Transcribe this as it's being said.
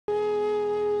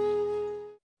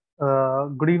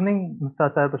Good evening, Mr.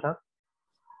 Acharya Prashant.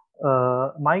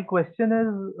 My question is,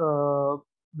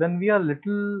 when we are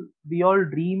little, we all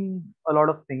dream a lot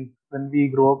of things. When we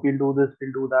grow up, we'll do this,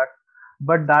 we'll do that.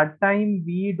 But that time,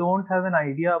 we don't have an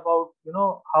idea about,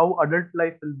 how adult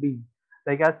life will be.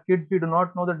 Like as kids, we do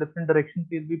not know the different directions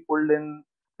we'll be pulled in,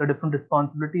 the different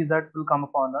responsibilities that will come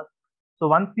upon us. So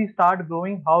once we start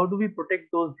growing, how do we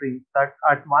protect those dreams that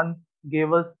at once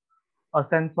gave us a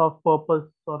sense of purpose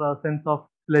or a sense of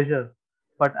pleasure?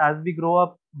 But as we grow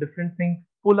up, different things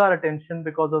pull our attention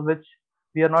because of which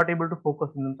we are not able to focus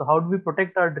on them. So, how do we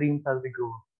protect our dreams as we grow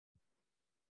up?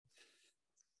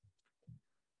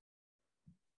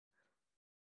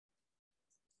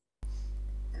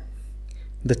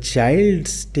 The child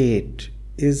state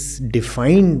is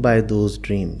defined by those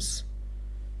dreams.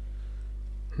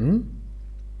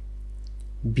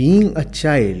 Being a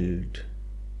child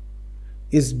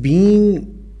is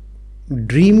being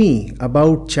dreamy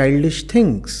about childish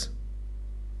things.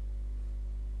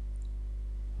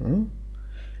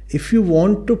 If you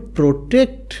want to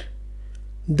protect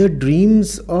the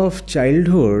dreams of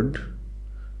childhood,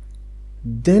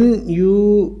 then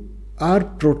you are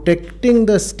protecting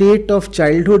the state of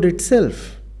childhood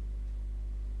itself.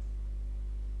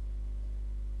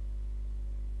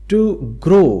 To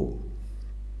grow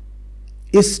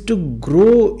is to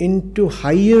grow into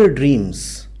higher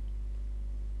dreams.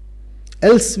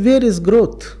 Else, where is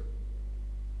growth?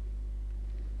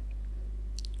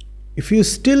 If you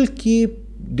still keep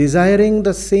desiring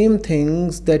the same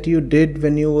things that you did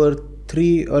when you were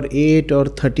 3 or 8 or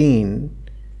 13,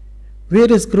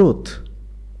 where is growth?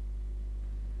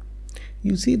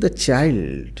 You see, the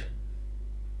child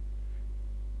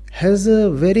has a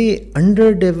very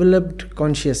underdeveloped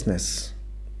consciousness.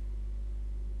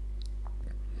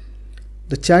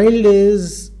 The child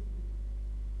is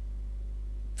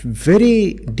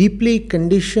very deeply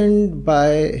conditioned by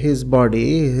his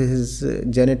body, his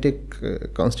genetic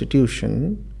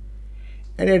constitution,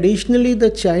 and additionally the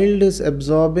child is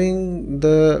absorbing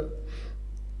the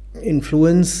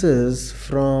influences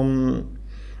from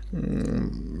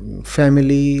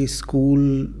family,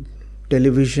 school,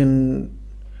 television,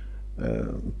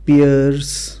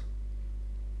 peers,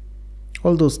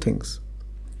 all those things.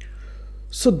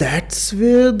 So that's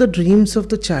where the dreams of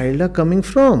the child are coming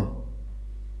from.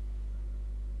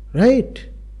 Right?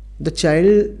 The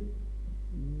child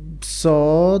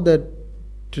saw that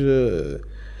the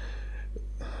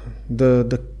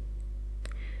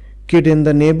kid in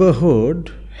the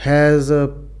neighborhood has a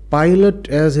pilot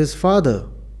as his father.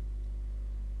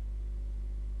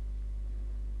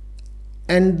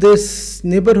 And this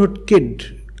neighborhood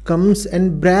kid comes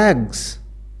and brags,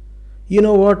 you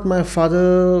know what, my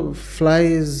father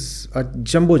flies a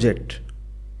jumbo jet.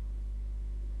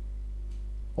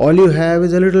 All you have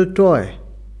is a little toy.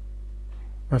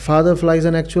 My father flies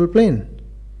an actual plane.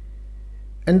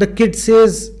 And the kid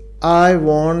says, I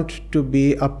want to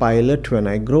be a pilot when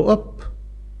I grow up.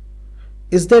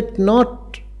 Is that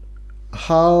not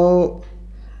how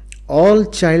all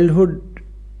childhood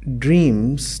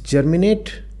dreams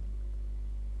germinate?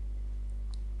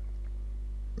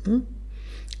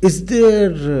 Is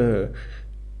there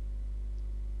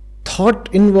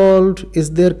thought involved?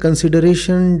 Is there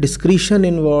consideration, discretion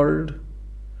involved?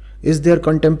 Is there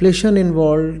contemplation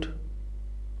involved?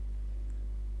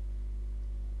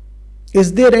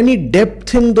 Is there any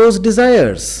depth in those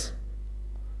desires?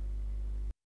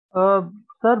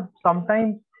 Sir,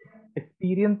 sometimes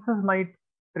experiences might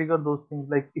trigger those things.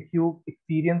 Like if you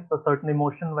experience a certain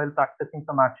emotion while practicing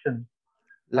some action,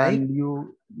 Like? and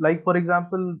you, like for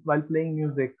example, while playing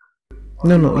music.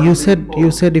 No. You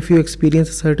said if you experience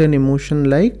a certain emotion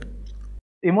like?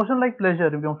 Emotion like pleasure,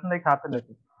 emotion like happiness,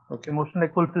 Okay. emotion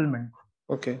like fulfillment.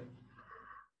 Okay.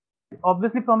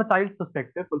 Obviously, from a child's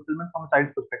perspective, fulfillment from a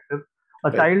child's perspective, a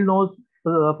Right. child knows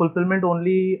fulfillment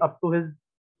only up to his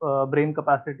brain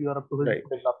capacity or up to his Right.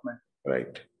 development.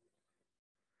 Right.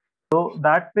 So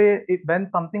that way, when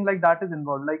something like that is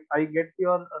involved, like I get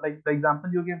your, like the example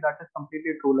you gave, that is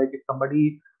completely true. Like if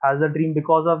somebody has a dream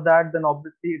because of that, then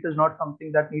obviously it is not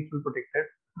something that needs to be protected.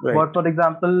 Right. But for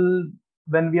example,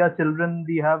 when we are children,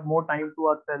 we have more time to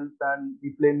ourselves and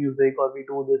we play music or we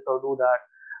do this or do that.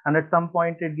 And at some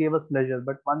point, it gave us pleasure.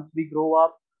 But once we grow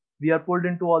up, we are pulled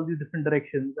into all these different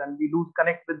directions and we lose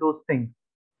connect with those things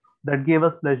that gave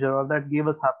us pleasure or that gave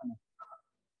us happiness.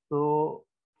 So,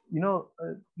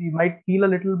 we might feel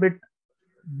a little bit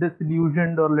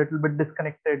disillusioned or a little bit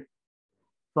disconnected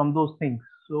from those things.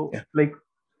 So, Yeah. like,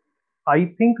 I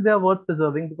think they are worth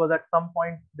preserving because at some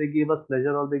point they gave us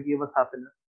pleasure or they gave us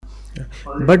happiness.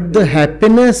 But the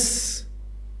happiness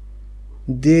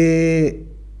they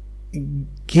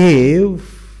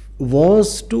gave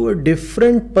was to a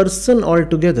different person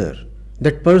altogether.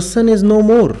 That person is no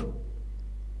more.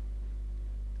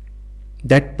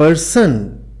 That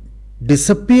person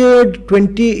disappeared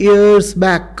 20 years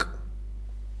back.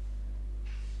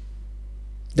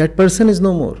 That person is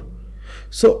no more.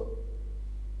 So,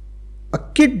 a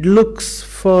kid looks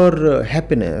for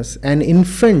happiness, an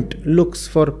infant looks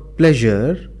for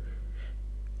pleasure,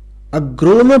 a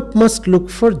grown-up must look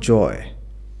for joy.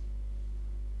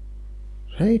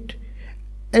 Right?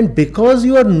 And because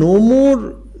you are no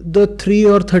more the 3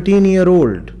 or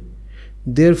 13-year-old,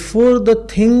 therefore the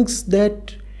things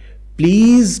that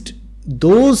pleased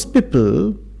those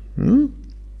people, the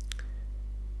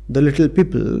little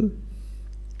people,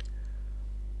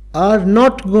 are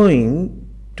not going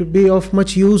to be of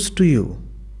much use to you.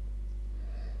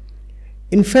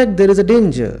 In fact, there is a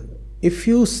danger. If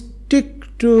you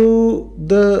stick to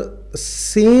the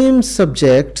same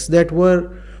subjects that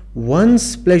were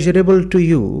once pleasurable to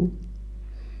you,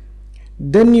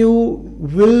 then you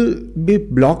will be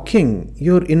blocking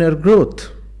your inner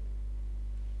growth.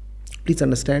 Please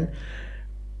understand,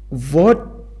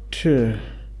 what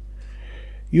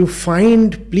you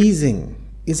find pleasing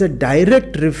is a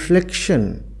direct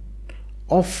reflection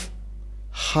of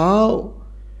how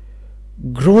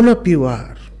grown up you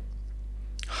are,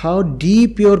 how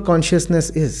deep your consciousness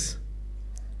is.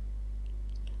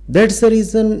 That's the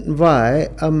reason why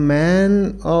a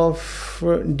man of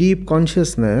deep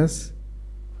consciousness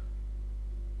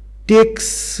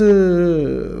takes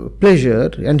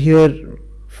pleasure, and here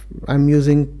I'm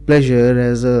using pleasure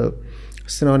as a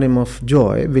synonym of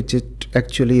joy, which it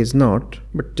actually is not,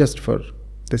 but just for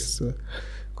this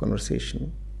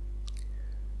conversation.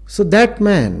 So that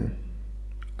man,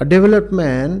 a developed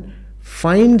man,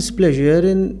 finds pleasure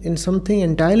in something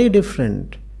entirely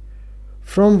different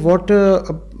from what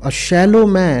a shallow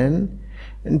man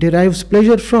derives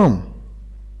pleasure from.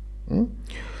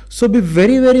 So be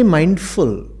very, very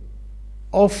mindful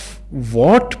of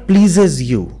what pleases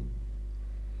you.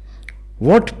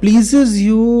 What pleases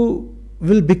you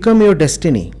will become your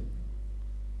destiny.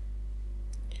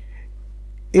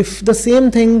 If the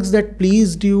same things that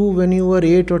pleased you when you were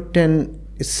 8 or 10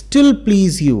 still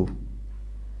please you,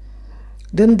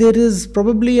 then there is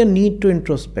probably a need to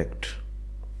introspect.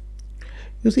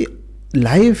 You see,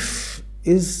 life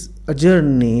is a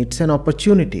journey, it's an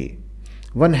opportunity.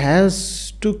 One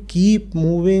has to keep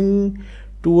moving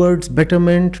towards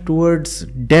betterment, towards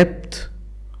depth,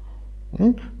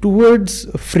 towards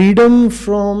freedom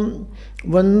from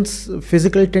one's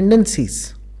physical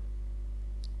tendencies.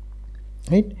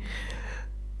 Right?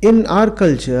 In our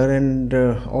culture and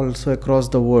also across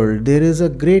the world, there is a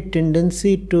great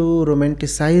tendency to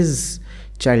romanticize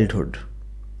childhood.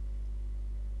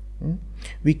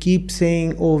 We keep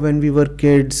saying, oh, when we were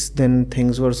kids, then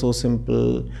things were so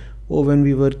simple. Oh, when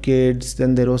we were kids,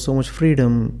 then there was so much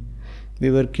freedom. We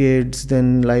were kids,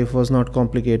 then life was not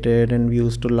complicated, and we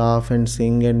used to laugh and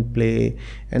sing and play,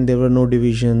 and there were no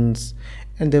divisions,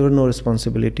 and there were no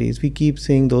responsibilities. We keep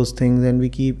saying those things, and we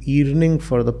keep yearning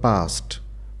for the past,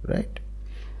 right?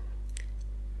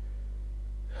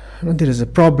 Now, there is a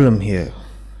problem here.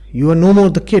 You are no more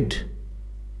the kid.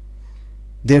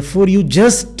 Therefore, you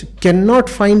just cannot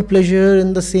find pleasure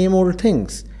in the same old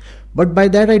things. But by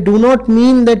that, I do not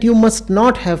mean that you must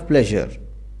not have pleasure.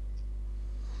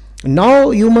 Now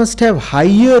you must have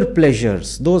higher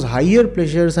pleasures. Those higher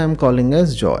pleasures I am calling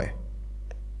as joy.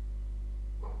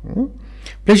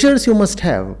 Pleasures you must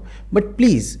have, but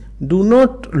please do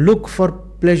not look for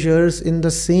pleasures in the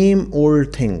same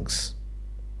old things.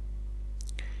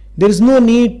 There is no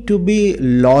need to be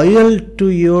loyal to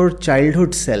your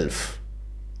childhood self.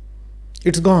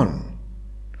 It's gone.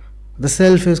 The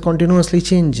self is continuously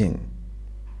changing.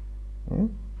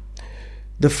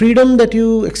 The freedom that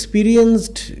you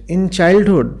experienced in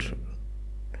childhood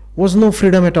was no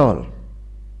freedom at all.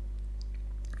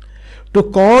 To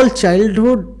call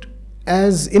childhood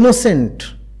as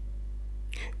innocent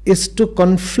is to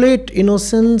conflate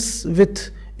innocence with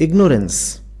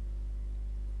ignorance.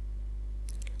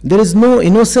 There is no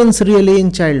innocence really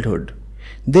in childhood.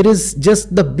 There is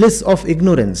just the bliss of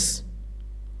ignorance.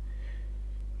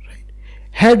 Right?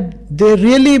 Had there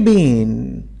really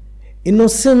been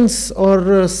innocence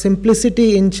or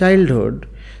simplicity in childhood,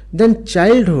 then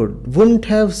childhood wouldn't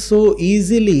have so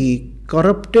easily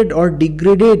corrupted or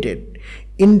degraded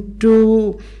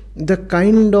into the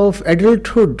kind of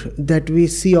adulthood that we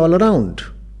see all around.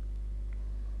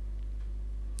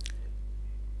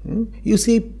 You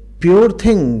see, pure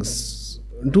things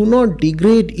do not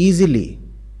degrade easily.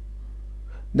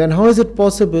 Then how is it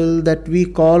possible that we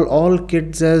call all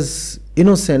kids as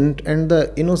innocent, and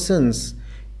the innocence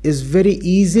is very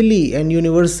easily and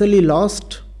universally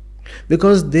lost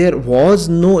because there was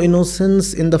no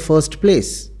innocence in the first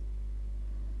place.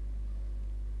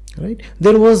 Right?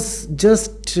 There was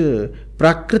just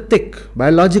prakritic,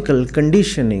 biological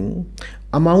conditioning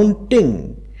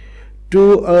amounting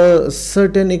to a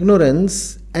certain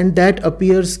ignorance, and that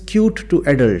appears cute to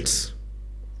adults.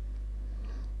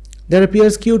 That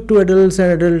appears cute to adults,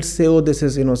 and adults say, oh, this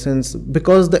is innocence,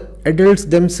 because the adults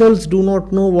themselves do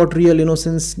not know what real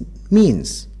innocence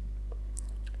means.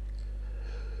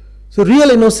 So real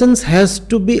innocence has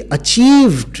to be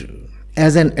achieved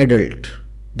as an adult.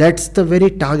 That's the very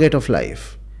target of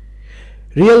life.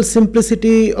 Real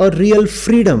simplicity or real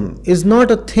freedom is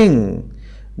not a thing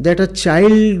that a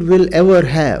child will ever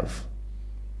have.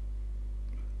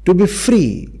 To be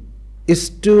free is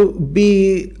to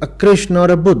be a Krishna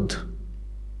or a Buddha.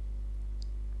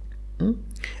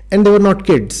 And they were not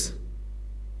kids.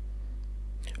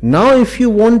 Now if you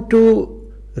want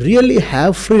to really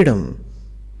have freedom,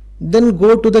 then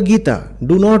go to the Gita.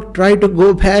 Do not try to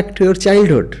go back to your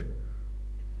childhood.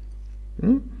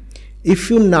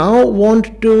 If you now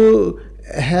want to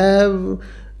have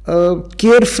a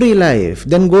carefree life,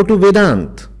 then go to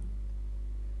Vedanta.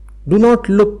 Do not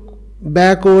look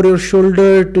back over your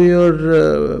shoulder to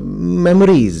your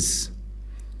memories.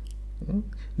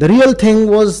 The real thing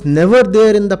was never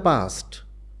there in the past.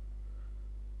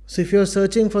 So if you are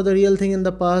searching for the real thing in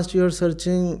the past, you are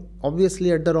searching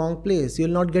obviously at the wrong place. You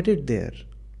will not get it there.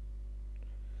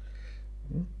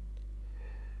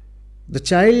 The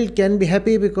child can be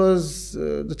happy because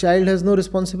the child has no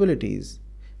responsibilities.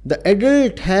 The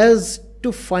adult has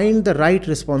to find the right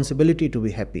responsibility to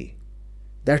be happy.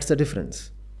 That's the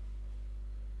difference.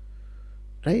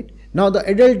 Right? Now the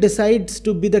adult decides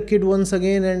to be the kid once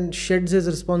again and sheds his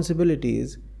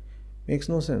responsibilities. Makes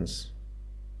no sense.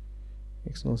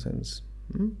 Makes no sense.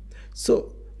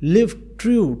 So live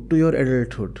true to your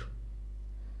adulthood.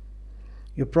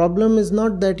 Your problem is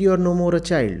not that you are no more a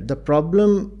child. The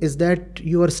problem is that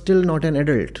you are still not an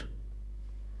adult.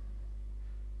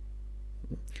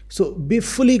 So be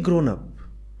fully grown up.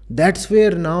 That's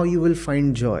where now you will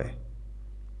find joy.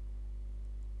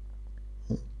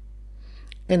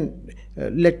 And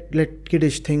let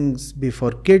kiddish things be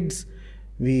for kids.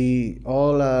 We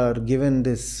all are given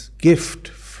this gift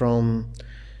from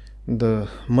the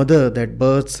mother that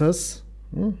births us,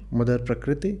 Mother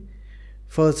Prakriti.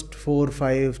 First 4,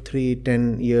 5, 3,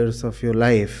 10 years of your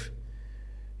life,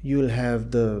 you will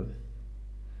have the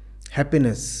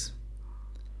happiness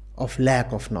of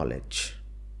lack of knowledge.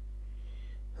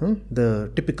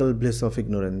 The typical bliss of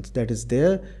ignorance that is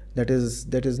there, that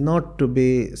is not to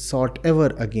be sought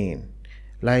ever again.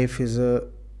 Life is a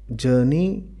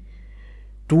journey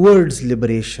towards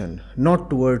liberation, not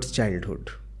towards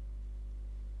childhood.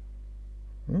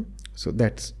 So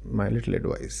that's my little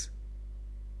advice.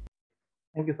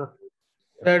 Thank you, sir.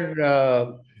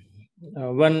 Sir,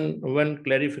 one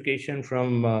clarification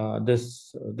from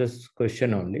this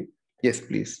question only. Yes,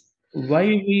 please. Why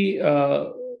we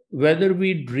whether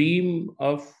we dream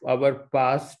of our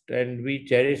past and we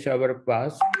cherish our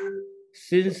past,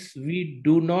 since we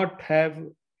do not have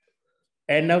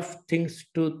enough things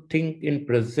to think in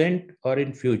present or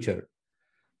in future.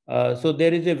 So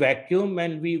there is a vacuum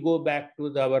and we go back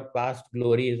to our past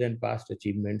glories and past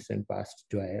achievements and past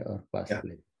joy or past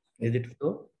pleasure. Is it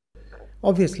so?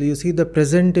 Obviously, you see, the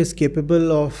present is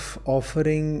capable of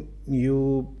offering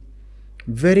you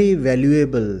very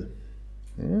valuable,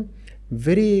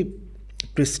 very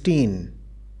pristine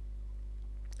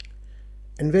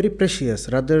and very precious,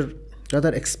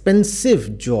 rather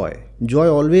expensive joy. Joy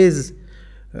always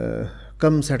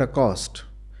comes at a cost.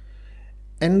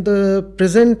 And the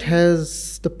present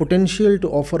has the potential to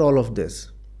offer all of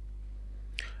this.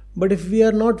 But if we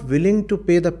are not willing to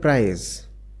pay the price,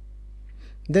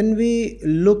 then we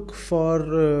look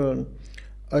for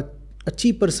a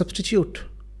cheaper substitute.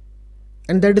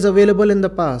 And that is available in the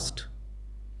past.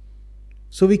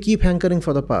 So we keep hankering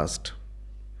for the past.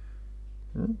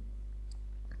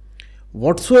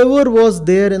 Whatsoever was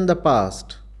there in the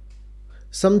past,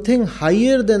 something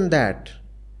higher than that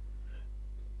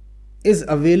is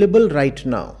available right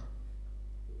now.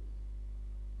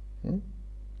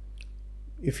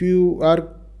 If you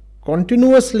are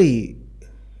continuously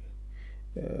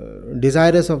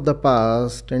desirous of the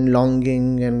past and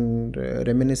longing and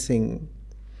reminiscing,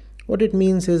 what it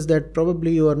means is that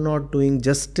probably you are not doing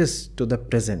justice to the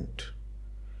present.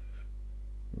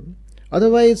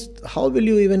 Otherwise, how will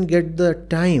you even get the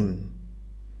time,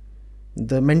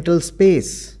 the mental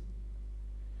space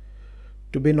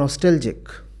to be nostalgic?